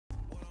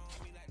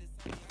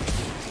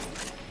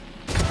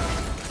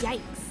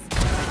Yikes.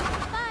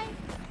 Bye.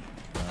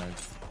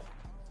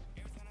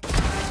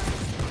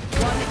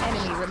 One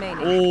enemy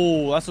remaining.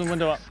 Oh, that's the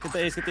window. Get the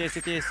ace, get the ace,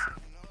 get the ace.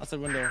 That's the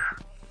window.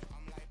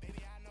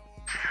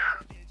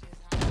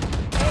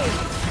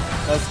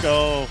 Let's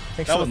go.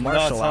 Thanks That for was the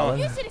Marshal, nuts, huh?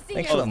 Alan.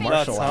 Thanks for the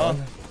Marshal,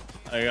 Alan.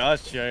 I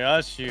got you, I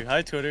got you.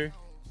 Hi, Twitter.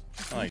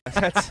 Oh,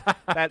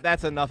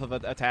 That's enough of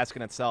a task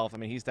in itself. I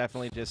mean, he's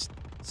definitely just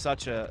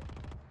such a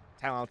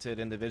talented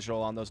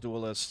individual on those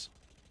duelists.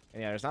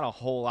 And yeah, there's not a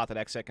whole lot that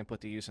Xset can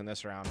put to use in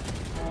this round.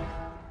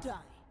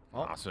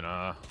 Oh.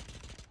 Asuna.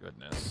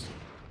 Goodness.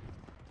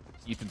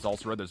 Ethan's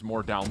also red. There's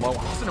more down low.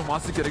 Asuna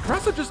wants to get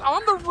aggressive, just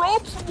on the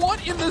ropes.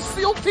 What in the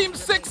SEAL Team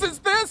 6 is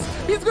this?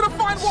 He's going to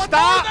find one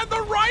more, and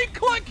the right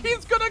click.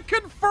 He's going to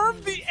confirm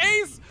the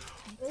ace.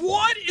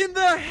 What in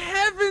the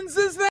heavens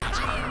is that?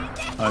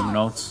 I have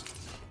notes.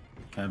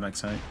 Okay,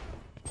 backside.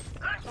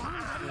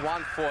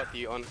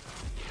 140 on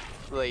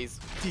Blaze.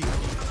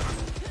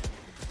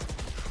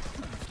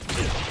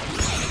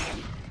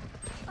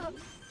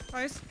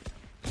 Nice.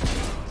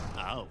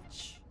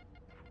 Ouch.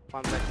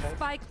 One backside.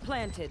 Spike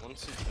planted. One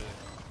CT.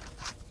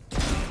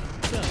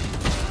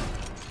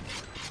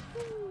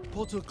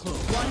 Portal close.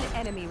 One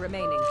enemy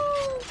remaining.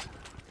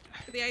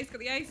 Got the ice, got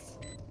the ice.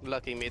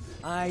 Lucky mid.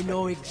 I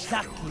know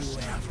exactly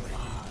where you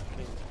are.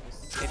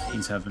 CT.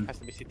 He's heaven. Has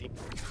to be CT.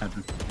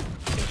 Heaven.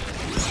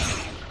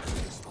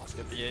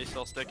 Get the ace,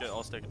 I'll stick it,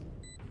 I'll stick it.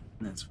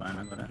 That's fine,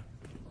 I got it.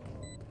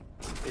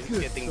 He's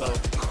getting low.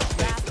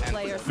 Last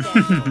player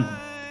standing.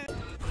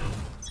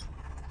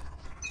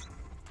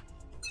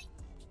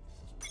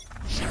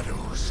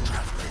 Shadows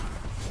traveling.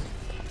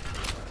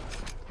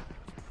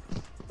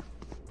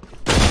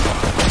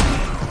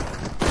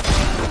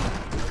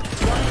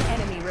 One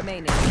enemy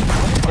remaining.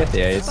 Get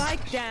the ace.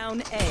 Spike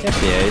down A. Get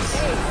the ace.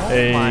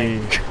 Hey.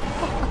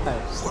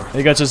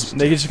 They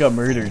just got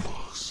murdered.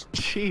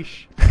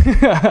 Sheesh.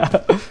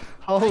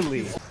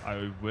 Holy.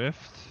 I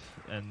whiffed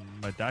and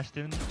my dash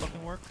didn't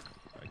fucking work.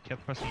 I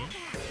kept pressing in.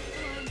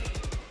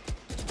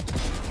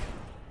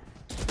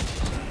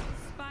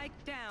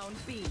 Spike down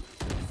B.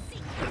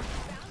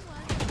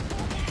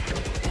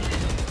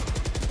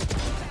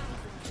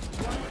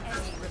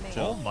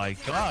 Oh my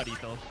god, he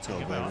fell.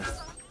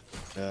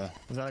 Yeah.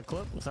 Was that a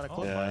clip? Was that a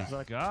clip? Oh Yeah.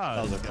 my god.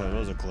 That was a clip, that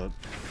was a clip.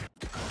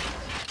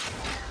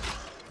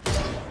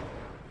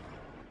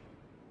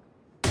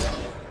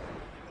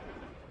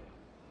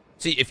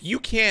 See, if you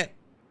can't...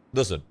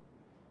 Listen.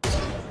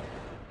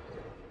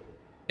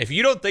 If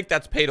you don't think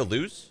that's pay to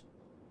lose,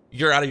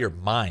 you're out of your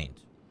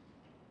mind.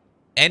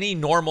 Any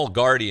normal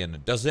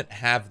Guardian doesn't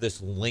have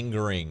this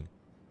lingering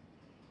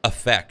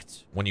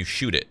effect when you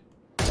shoot it.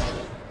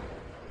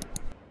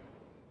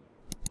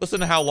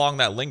 Listen to how long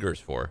that lingers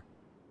for.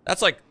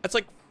 That's like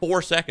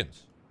 4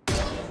 seconds.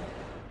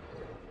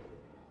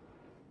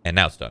 And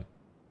now it's done.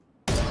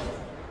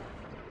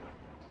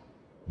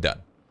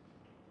 Done.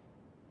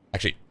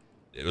 Actually,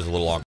 it was a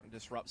little long.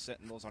 Disrupt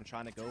Sentinels on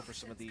trying to go for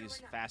some of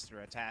these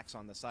faster attacks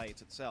on the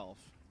sites itself.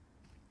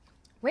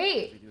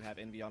 Wait. We do have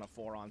Envy on a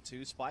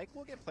 4-on-2. Spike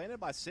will get planted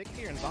by Sick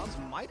here, and Zombs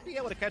might be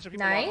able to catch up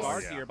people Nice. off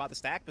guard here by the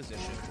stack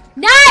position.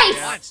 Nice!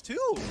 That's two.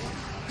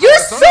 You're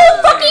so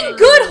fucking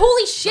good!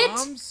 Holy shit!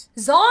 You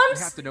Zombs?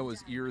 have to know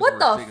his ears What were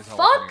the as big as fuck?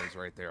 jalapenos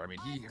right there. I mean,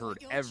 he heard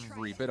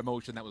every bit of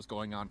motion that was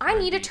going on. I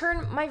need to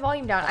turn my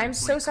volume down. I'm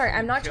so sorry.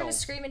 I'm not trying to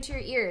scream into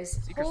your ears.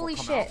 Seekers Holy will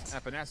come shit.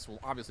 out. FNS will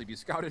obviously be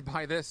scouted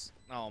by this.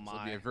 Oh So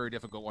it'll be my. a very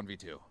difficult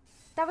 1v2.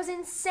 That was I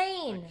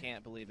insane.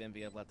 can't believe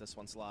Envy have let this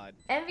one slide.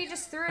 Envy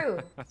just threw.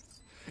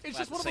 It's But just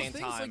at the one of those same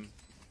things, time, like,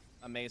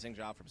 amazing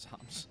job from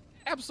Zombs.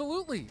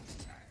 absolutely.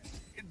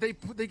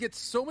 They get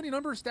so many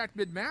numbers stacked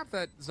mid-map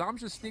that Zom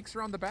just sneaks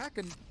around the back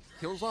and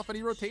kills off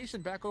any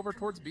rotation back over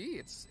towards B.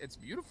 It's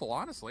beautiful,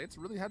 honestly. It's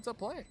really heads-up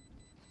play.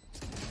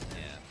 Yeah.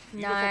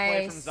 Beautiful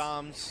play from Nice.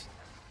 Zombs.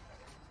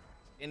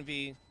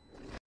 Envy.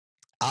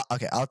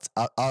 Okay,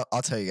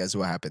 I'll tell you guys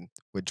what happened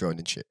with Drone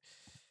and shit.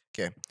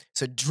 Okay,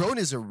 so Drone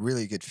is a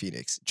really good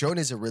Phoenix. Drone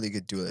is a really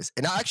good duelist,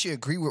 and I actually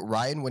agree with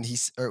Ryan when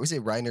or was it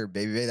Ryan or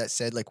Baby Bay that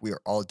said like we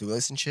are all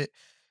duelists and shit.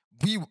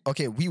 We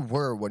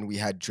were when we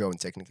had Drone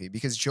technically,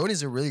 because Drone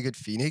is a really good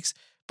Phoenix,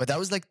 but that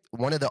was like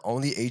one of the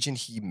only agent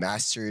he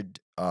mastered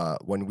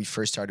when we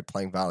first started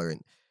playing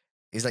Valorant.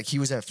 Is like he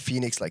was a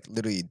Phoenix like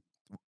literally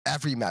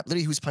every map.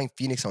 Literally he was playing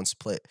Phoenix on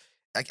Split.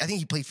 Like I think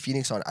he played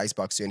Phoenix on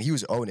Icebox too, and he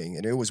was owning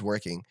and it was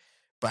working.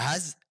 But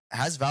has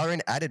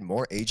Valorant added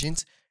more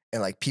agents?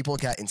 And like people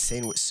got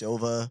insane with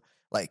Silva.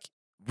 Like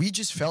we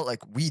just felt like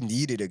we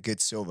needed a good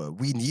Silva.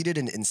 We needed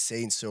an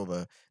insane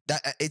Silva.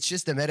 That it's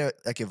just the meta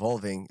like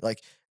evolving.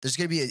 Like there's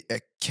gonna be a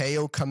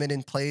KO coming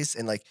in place,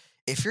 and like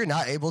if you're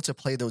not able to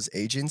play those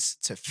agents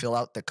to fill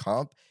out the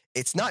comp,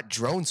 it's not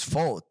Drone's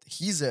fault.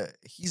 He's a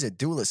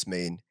duelist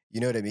main.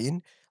 You know what I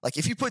mean? Like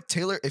if you put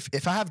Taylor,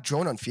 if I have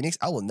Drone on Phoenix,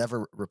 I will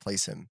never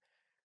replace him.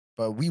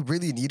 But we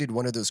really needed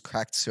one of those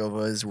cracked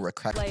Silvas or a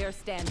cracked Player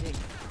standing.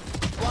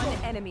 One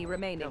enemy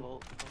remaining.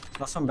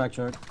 Last one back,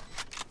 Jared.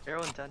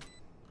 0 and 10.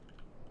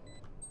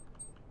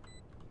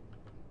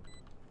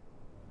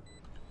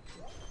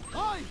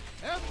 I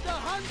am the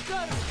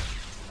hunter!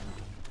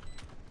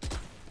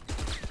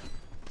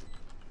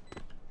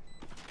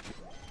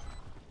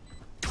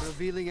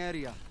 Revealing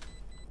area.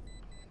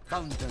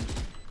 Found them.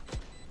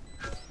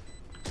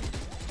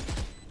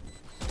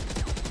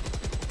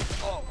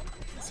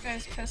 This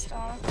guy's pissed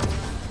off.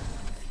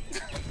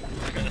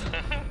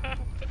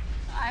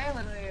 I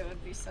literally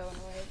would be so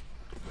annoyed.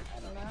 I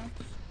don't know.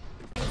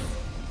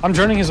 I'm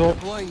joining his ult.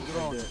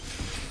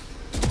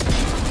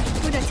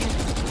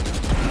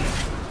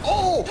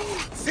 Oh!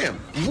 Sam,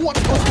 what?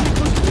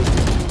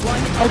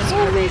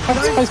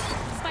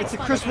 It's a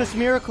Christmas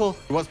miracle.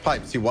 He was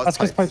pipes. He was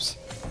pipes.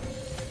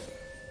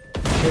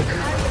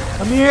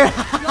 Amir!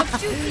 Your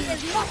duty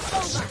is not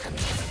over.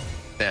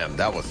 Damn,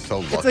 that was so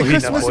lucky. It's a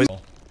Christmas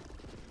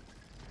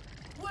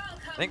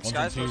Thanks,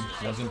 guys.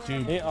 Wasn't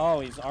too. He's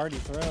already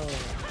thrown.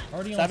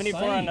 Already on 74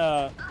 site.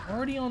 On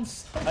already on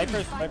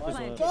Viper's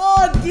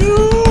God,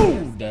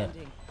 dude!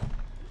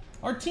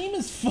 Our team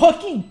is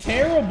fucking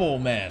terrible,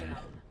 man.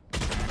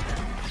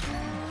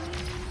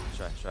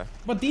 Try.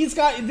 But these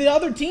guys, the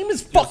other team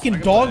is fucking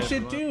dog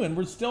shit too, and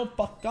we're still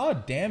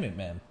God damn it,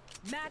 man.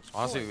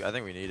 Honestly, I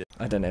think we need it.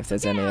 I don't know if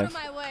there's any of.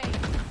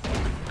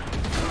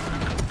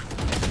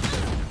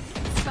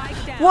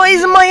 What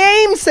is my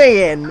aim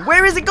saying?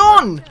 Where is it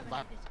gone?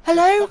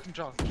 Hello?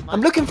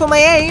 I'm looking for my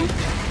aim.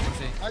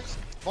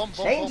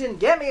 Changing,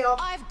 get me up.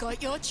 I've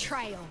got your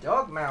trail.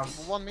 Dog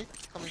mouse. One meat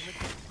coming mid.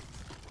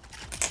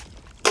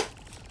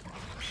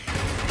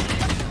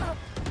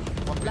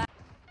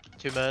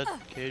 Two mid,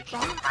 cage.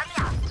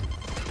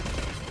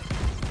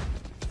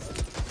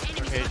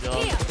 Cage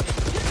up.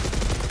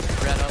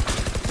 Red up.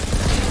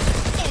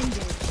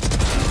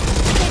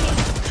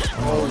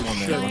 Oh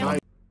shit.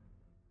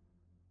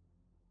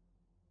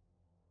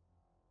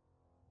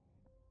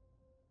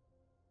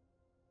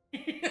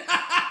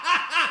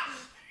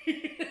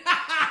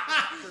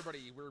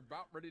 Everybody, we're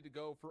about ready to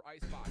go for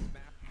Icebox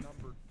map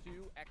number 2.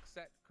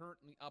 Xset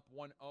currently up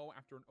 1-0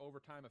 after an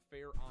overtime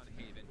affair on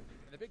Haven.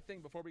 And the big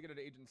thing before we get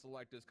into Agent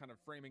Select is kind of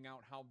framing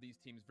out how these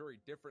teams very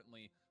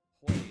differently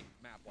play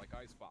map like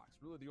Icebox.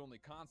 Really the only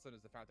constant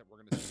is the fact that we're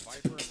going to see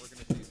Viper and we're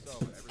going to see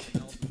Sova.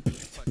 Everything else is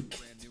pretty much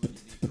brand new and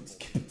unique for both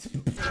teams.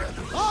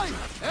 I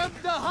am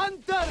the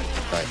hunter!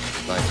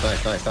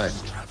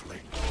 Nice.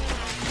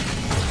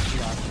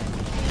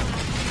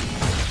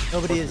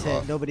 Nobody is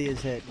hit,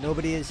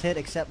 nobody is hit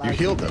except You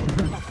healed them.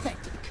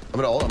 I'm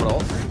gonna ult.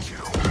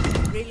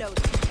 Reload.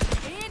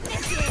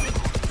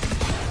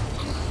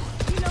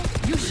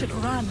 You should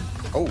run.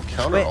 Oh,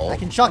 counter Wait, ult. I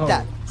can shock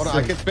that. Hold on,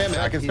 I can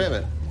spam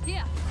it.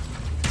 Yeah.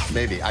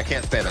 Maybe. I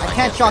can't spam it. I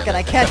can't shock it.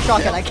 I can't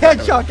shock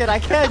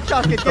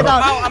it. Get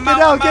out.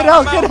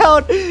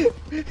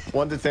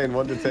 One detained.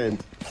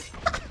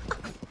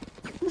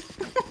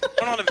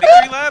 Going on a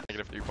victory lap?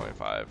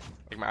 -3.5.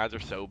 Like, my eyes are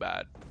so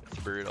bad. It's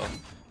brutal.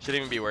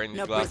 Shouldn't even be wearing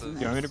these glasses.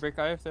 You want me to break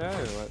IF there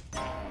or what?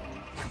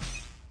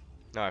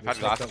 No, I've had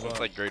glasses since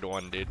like grade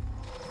 1, dude.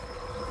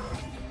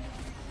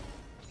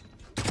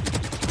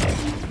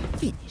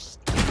 Finished.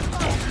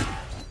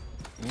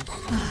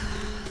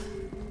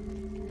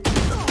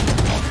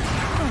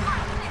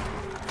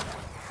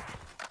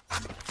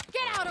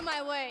 Get out of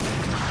my way.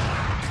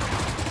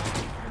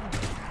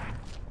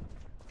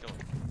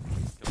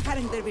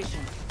 Cutting their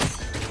vision.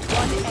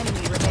 One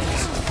enemy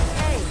remains.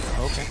 Hey.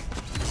 Okay.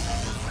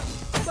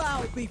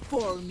 Bow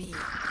before me.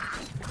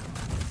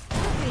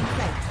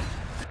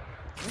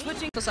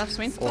 Switching to left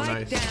swing. Oh,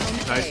 nice.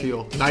 Down Nice A.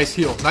 heal. Nice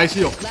heal. Nice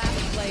heal.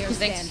 Last player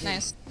Thanks. standing.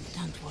 Nice.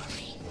 Don't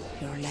worry.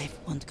 Your life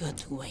won't go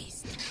to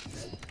waste.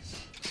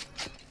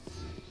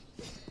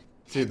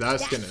 Dude,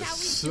 that skin is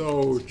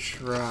so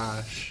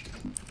trash.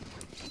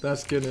 That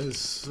skin is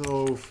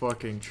so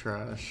fucking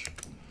trash.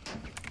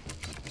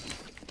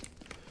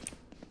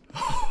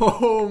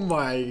 Oh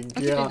my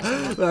god.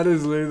 That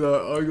is literally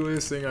the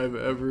ugliest thing I've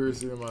ever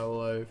seen in my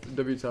life.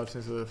 W top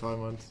since the 5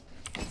 months.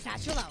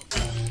 Satchel out.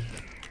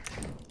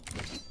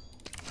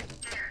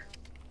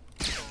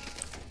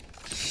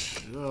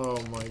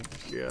 Oh my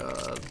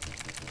god.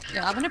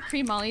 Yeah, I'm gonna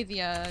pre-molly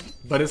the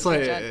But it's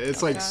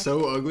like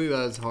so ugly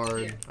that it's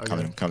hard.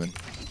 Okay. Coming.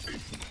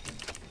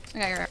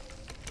 Okay, you're right.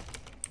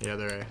 Yeah,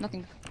 they're A.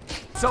 Nothing.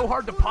 So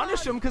hard to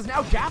punish him because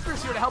now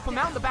Gaffer's here to help him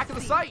out in the back of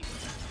the site.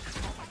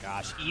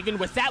 Gosh, even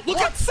with that, look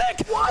at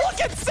Sick! Look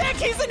at Sick!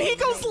 He's in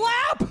Hiko's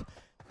lap!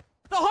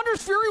 The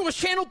Hunter's Fury was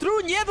channeled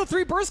through, and yeah, the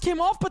 3 bursts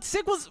came off, but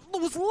Sick was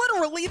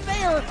literally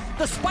there.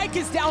 The spike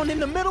is down in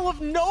the middle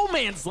of no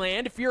man's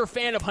land, if you're a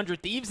fan of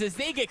 100 Thieves, as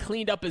they get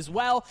cleaned up as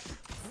well.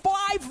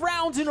 5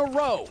 rounds in a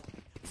row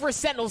for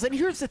Sentinels, and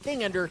here's the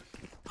thing, Ender.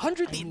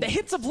 100, the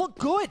hits have looked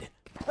good.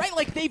 Right,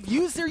 like they've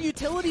used their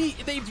utility,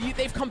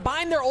 they've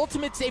combined their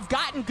ultimates, they've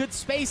gotten good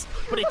space,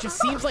 but it just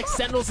seems like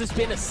Sentinels has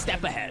been a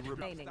step ahead.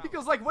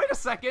 Because like, wait a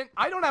second,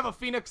 I don't have a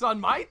Phoenix on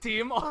my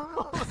team.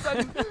 All of a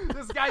sudden,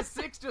 this guy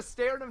 6 just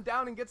stared him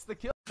down and gets the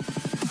kill.